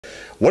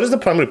What is the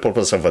primary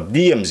purpose of a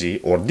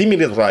DMZ or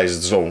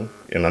demilitarized zone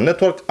in a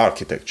network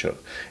architecture?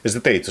 Is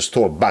it A, to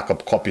store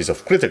backup copies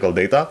of critical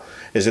data?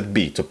 Is it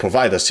B, to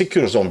provide a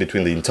secure zone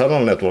between the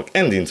internal network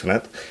and the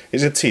internet?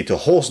 Is it C, to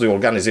host the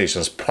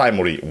organization's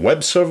primary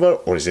web server?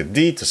 Or is it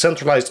D, to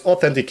centralize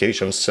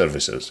authentication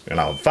services? You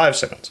now have 5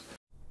 seconds.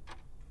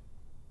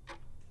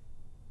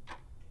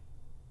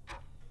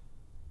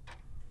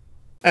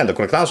 And the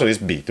correct answer is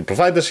B, to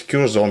provide a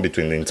secure zone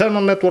between the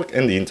internal network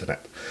and the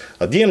internet.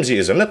 A DMZ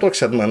is a network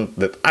segment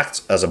that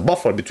acts as a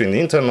buffer between the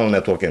internal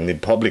network and the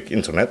public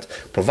internet,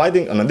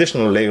 providing an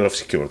additional layer of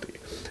security.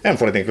 And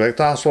for the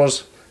incorrect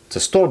answers, to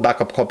store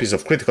backup copies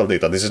of critical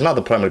data. This is not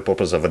the primary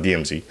purpose of a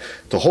DMZ.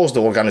 To host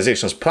the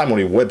organization's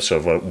primary web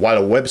server, while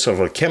a web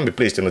server can be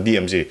placed in a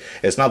DMZ,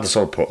 it's not the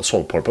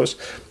sole purpose.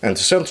 And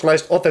to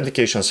centralize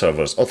authentication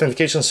servers.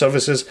 Authentication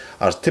services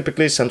are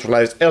typically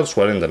centralized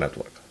elsewhere in the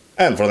network.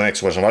 And for the next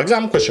question of our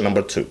exam, question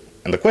number 2.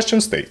 And the question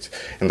states,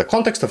 in the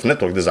context of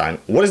network design,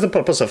 what is the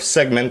purpose of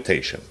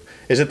segmentation?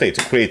 Is it A,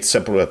 to create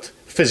separate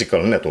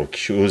physical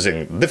networks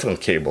using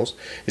different cables?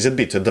 Is it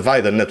B, to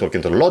divide the network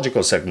into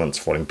logical segments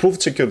for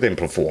improved security and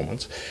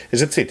performance?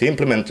 Is it C, to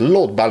implement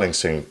load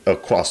balancing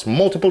across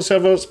multiple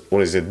servers?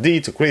 Or is it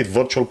D, to create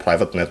virtual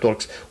private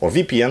networks or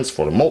VPNs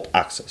for remote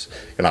access?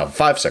 You now have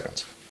 5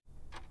 seconds.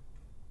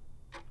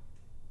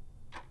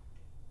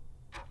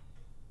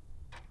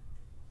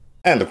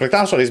 And the correct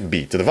answer is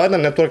B, to divide the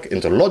network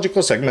into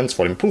logical segments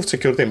for improved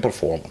security and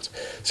performance.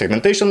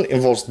 Segmentation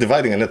involves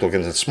dividing a network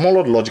into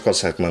smaller logical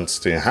segments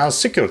to enhance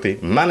security,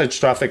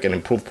 manage traffic, and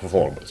improve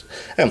performance.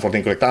 And for the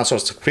incorrect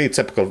answers, to create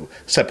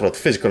separate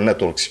physical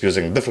networks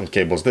using different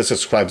cables. This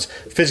describes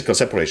physical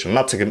separation,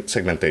 not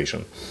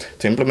segmentation.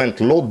 To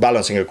implement load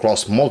balancing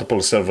across multiple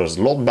servers.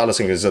 Load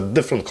balancing is a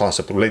different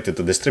concept related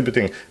to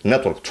distributing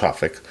network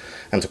traffic.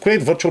 And to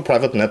create virtual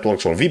private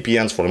networks or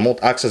VPNs for remote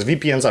access.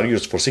 VPNs are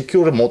used for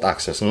secure remote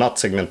access, not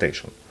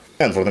segmentation.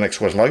 And for the next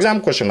question of our exam,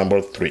 question number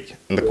 3.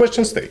 And the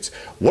question states,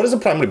 what is the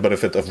primary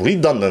benefit of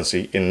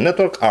redundancy in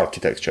network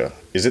architecture?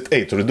 Is it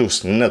A, to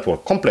reduce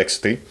network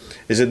complexity?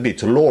 Is it B,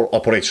 to lower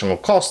operational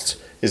costs?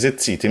 Is it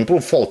C, to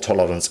improve fault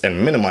tolerance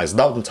and minimize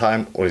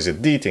downtime? Or is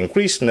it D, to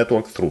increase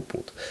network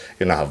throughput?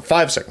 You now have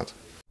 5 seconds.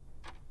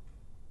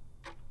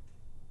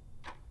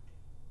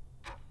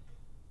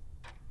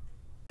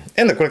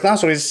 And the correct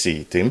answer is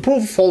C, to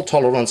improve fault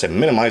tolerance and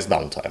minimize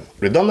downtime.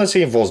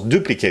 Redundancy involves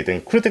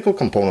duplicating critical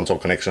components or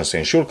connections to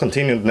ensure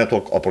continued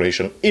network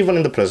operation even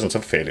in the presence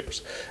of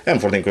failures. And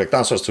for the incorrect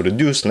answers, to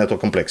reduce network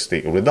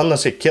complexity.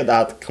 Redundancy can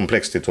add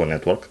complexity to a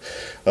network.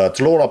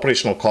 To lower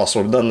operational costs,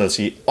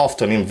 redundancy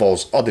often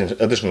involves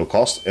additional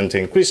costs. And to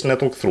increase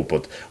network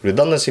throughput,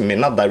 redundancy may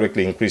not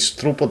directly increase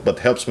throughput but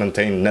helps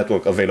maintain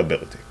network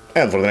availability.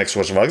 And for the next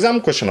question of our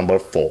exam, question number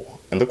 4.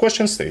 And the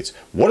question states,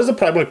 what is the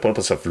primary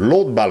purpose of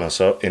load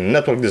balancer in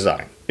network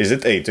design? Is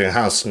it A, to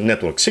enhance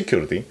network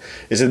security?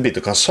 Is it B, to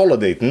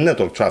consolidate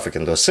network traffic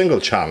into a single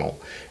channel?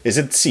 Is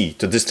it C,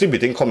 to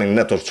distribute incoming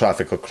network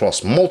traffic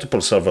across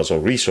multiple servers or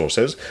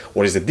resources?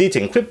 Or is it D, to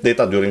encrypt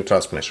data during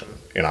transmission?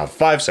 You now have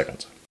 5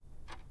 seconds.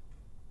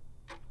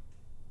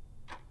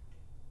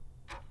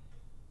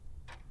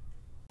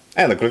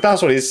 And the correct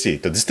answer is C,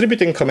 to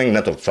distribute incoming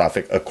network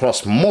traffic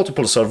across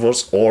multiple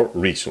servers or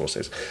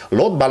resources.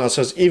 Load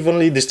balancers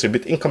evenly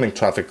distribute incoming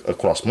traffic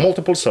across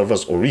multiple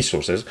servers or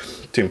resources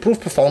to improve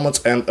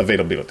performance and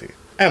availability.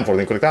 And for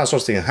the incorrect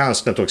answers, to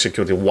enhance network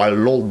security, while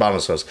load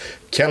balancers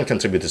can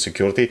contribute to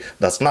security,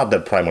 that's not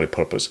their primary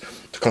purpose.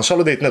 To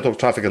consolidate network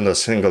traffic in a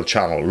single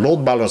channel,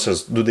 load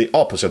balancers do the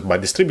opposite by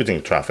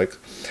distributing traffic.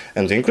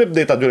 And to encrypt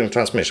data during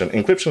transmission,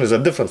 encryption is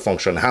a different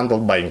function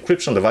handled by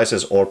encryption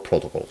devices or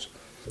protocols.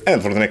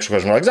 And for the next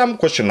question of our exam,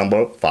 question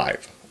number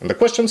 5. And the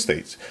question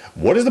states,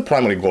 what is the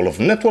primary goal of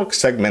network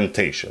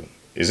segmentation?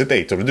 Is it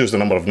A, to reduce the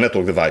number of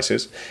network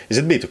devices? Is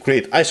it B, to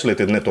create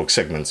isolated network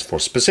segments for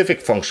specific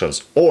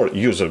functions or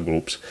user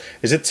groups?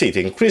 Is it C, to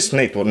increase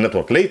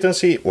network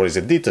latency? Or is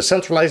it D, to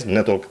centralize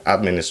network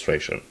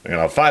administration? You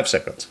have 5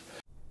 seconds.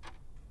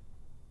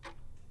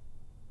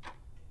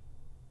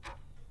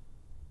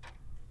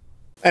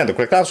 And the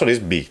correct answer is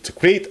B, to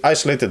create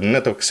isolated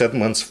network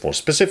segments for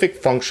specific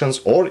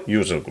functions or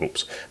user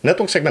groups.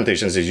 Network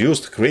segmentation is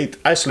used to create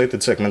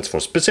isolated segments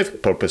for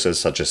specific purposes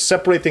such as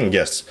separating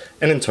guests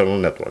and internal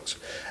networks.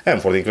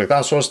 And for the incorrect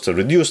answers, to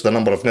reduce the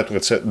number of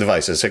network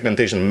devices,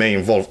 segmentation may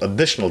involve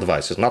additional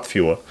devices, not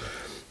fewer.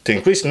 To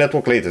increase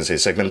network latency,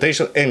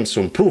 segmentation aims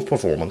to improve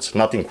performance,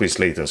 not increase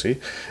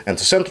latency. And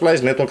to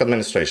centralize network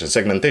administration,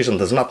 segmentation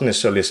does not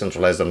necessarily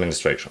centralize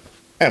administration.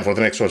 And for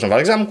the next question of our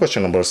exam,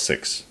 question number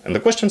 6. And the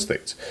question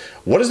states,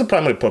 what is the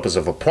primary purpose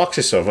of a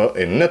proxy server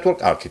in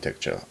network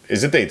architecture?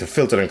 Is it A, to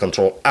filter and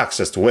control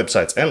access to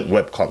websites and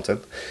web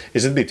content?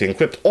 Is it B, to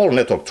encrypt all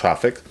network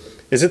traffic?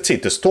 Is it C,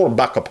 to store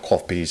backup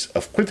copies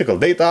of critical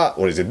data?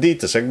 Or is it D,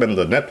 to segment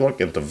the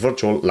network into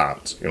virtual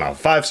LANs? You now have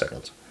 5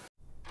 seconds.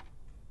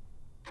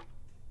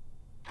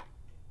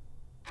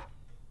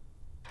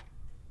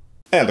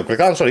 And the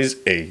correct answer is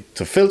A,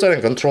 to filter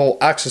and control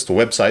access to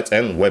websites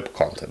and web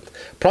content.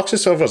 Proxy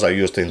servers are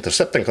used to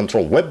intercept and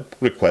control web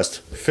requests,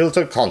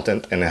 filter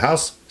content, and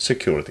enhance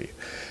security.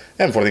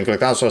 And for the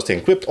incorrect answers, to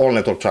encrypt all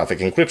network traffic,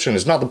 encryption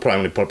is not the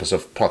primary purpose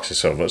of proxy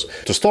servers.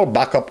 To store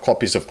backup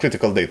copies of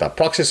critical data,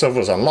 proxy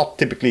servers are not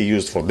typically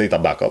used for data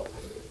backup.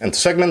 And to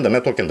segment the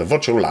network into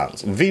virtual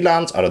LANs,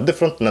 VLANs are a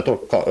different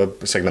network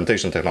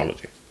segmentation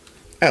technology.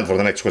 And for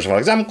the next question for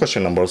exam,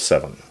 question number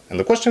 7. And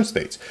the question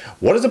states,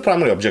 what is the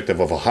primary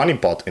objective of a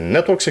honeypot in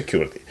network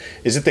security?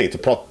 Is it A,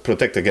 to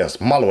protect against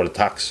malware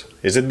attacks?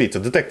 Is it B, to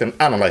detect and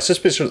analyze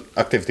suspicious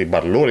activity by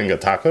luring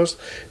attackers?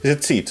 Is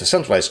it C, to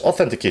centralize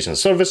authentication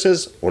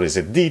services? Or is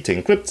it D, to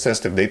encrypt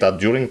sensitive data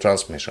during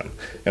transmission?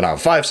 And now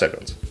 5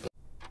 seconds.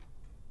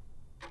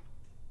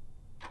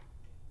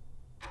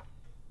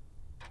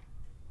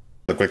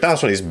 The correct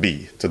answer is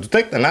B, to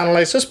detect and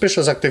analyze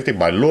suspicious activity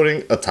by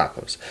luring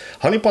attackers.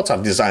 Honeypots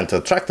are designed to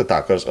attract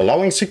attackers,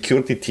 allowing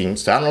security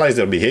teams to analyze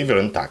their behavior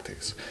and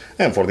tactics.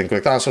 And for the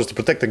incorrect answers, to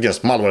protect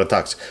against malware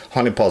attacks,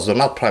 honeypots do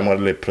not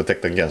primarily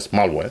protect against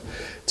malware.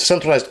 To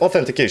centralized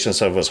authentication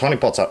servers,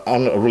 honeypots are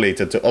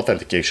unrelated to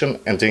authentication.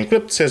 And to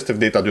encrypt sensitive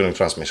data during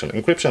transmission,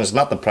 encryption is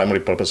not the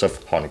primary purpose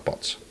of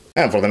honeypots.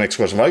 And for the next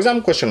question for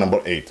exam, question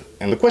number 8.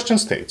 And the question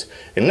states,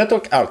 in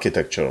network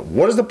architecture,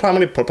 what is the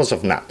primary purpose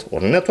of NAT, or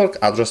network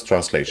address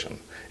translation?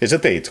 Is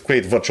it A, to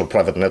create virtual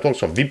private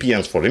networks or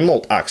VPNs for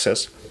remote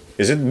access?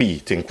 Is it B,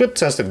 to encrypt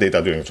sensitive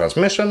data during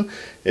transmission?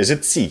 Is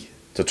it C,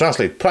 to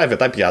translate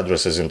private IP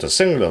addresses into a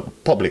single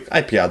public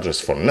IP address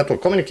for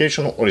network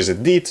communication? Or is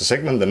it D, to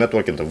segment the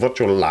network into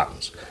virtual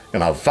LANs? You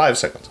have 5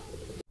 seconds.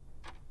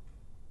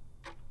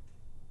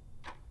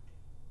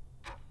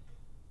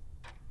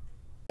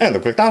 And the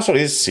correct answer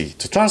is C,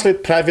 to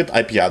translate private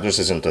IP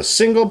addresses into a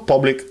single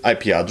public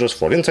IP address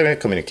for internet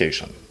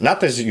communication.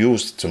 NAT is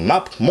used to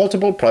map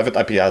multiple private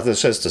IP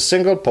addresses to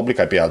single public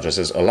IP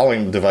addresses,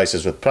 allowing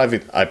devices with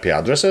private IP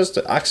addresses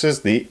to access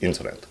the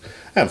internet.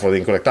 And for the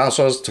incorrect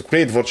answers, to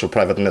create virtual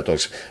private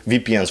networks,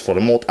 VPNs for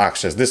remote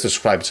access, this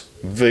describes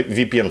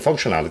VPN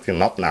functionality,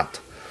 not NAT.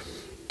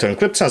 To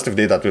encrypt sensitive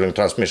data during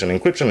transmission,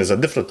 encryption is a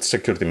different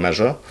security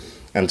measure.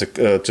 And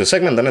to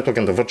segment the network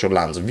into virtual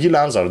LANs,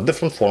 VLANs are a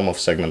different form of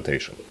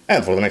segmentation.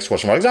 And for the next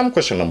question for exam,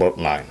 question number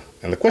 9.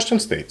 And the question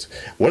states,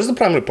 what is the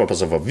primary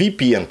purpose of a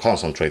VPN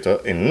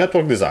concentrator in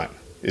network design?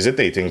 Is it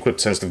A, to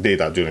encrypt sensitive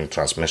data during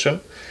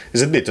transmission?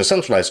 Is it B, to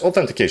centralize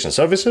authentication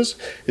services?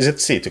 Is it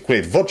C, to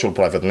create virtual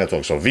private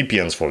networks or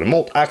VPNs for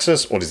remote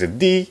access? Or is it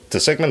D, to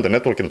segment the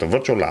network into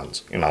virtual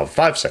LANs? In our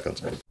 5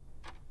 seconds.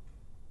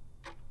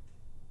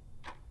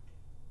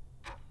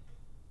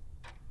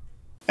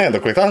 And the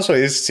correct answer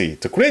is C,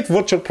 to create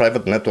virtual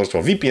private networks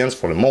or VPNs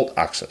for remote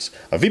access.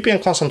 A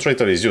VPN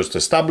concentrator is used to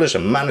establish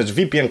and manage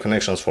VPN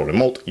connections for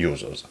remote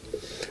users.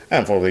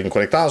 And for the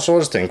incorrect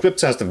answers, to encrypt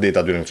sensitive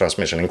data during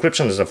transmission,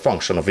 encryption is a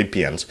function of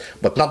VPNs,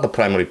 but not the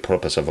primary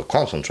purpose of a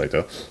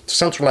concentrator. To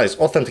centralize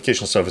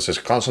authentication services,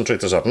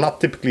 concentrators are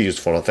not typically used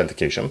for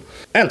authentication.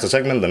 And to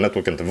segment the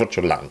network into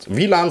virtual LANs.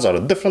 VLANs are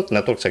a different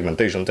network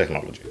segmentation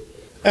technology.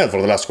 And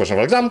for the last question of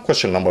our exam,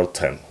 question number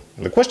 10.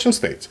 The question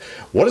states,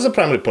 what is the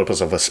primary purpose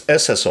of a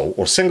SSO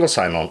or single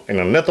sign-on in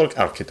a network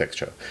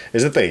architecture?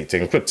 Is it A, to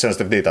encrypt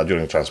sensitive data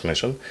during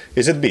transmission?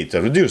 Is it B,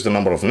 to reduce the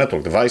number of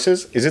network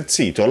devices? Is it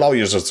C, to allow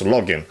users to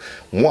log in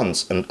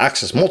once and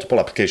access multiple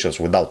applications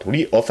without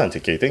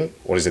re-authenticating?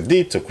 Or is it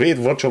D, to create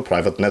virtual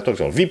private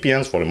networks or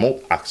VPNs for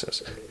remote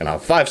access? And now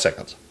 5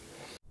 seconds.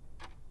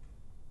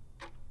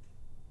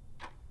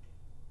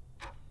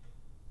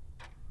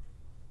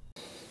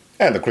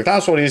 And the correct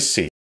answer is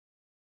C.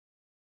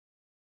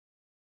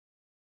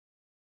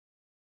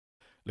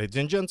 Ladies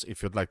and gents,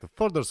 if you'd like to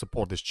further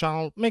support this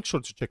channel, make sure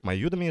to check my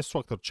Udemy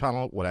instructor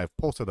channel where I've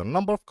posted a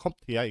number of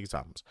CompTIA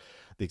exams.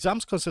 The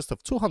exams consist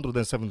of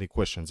 270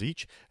 questions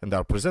each and they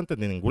are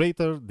presented in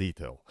greater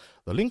detail.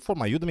 The link for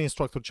my Udemy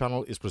instructor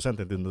channel is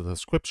presented in the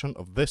description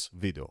of this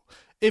video.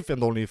 If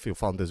and only if you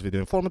found this video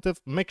informative,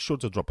 make sure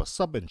to drop a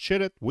sub and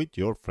share it with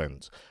your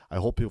friends. I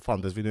hope you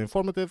found this video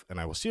informative and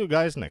I will see you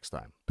guys next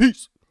time.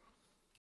 Peace!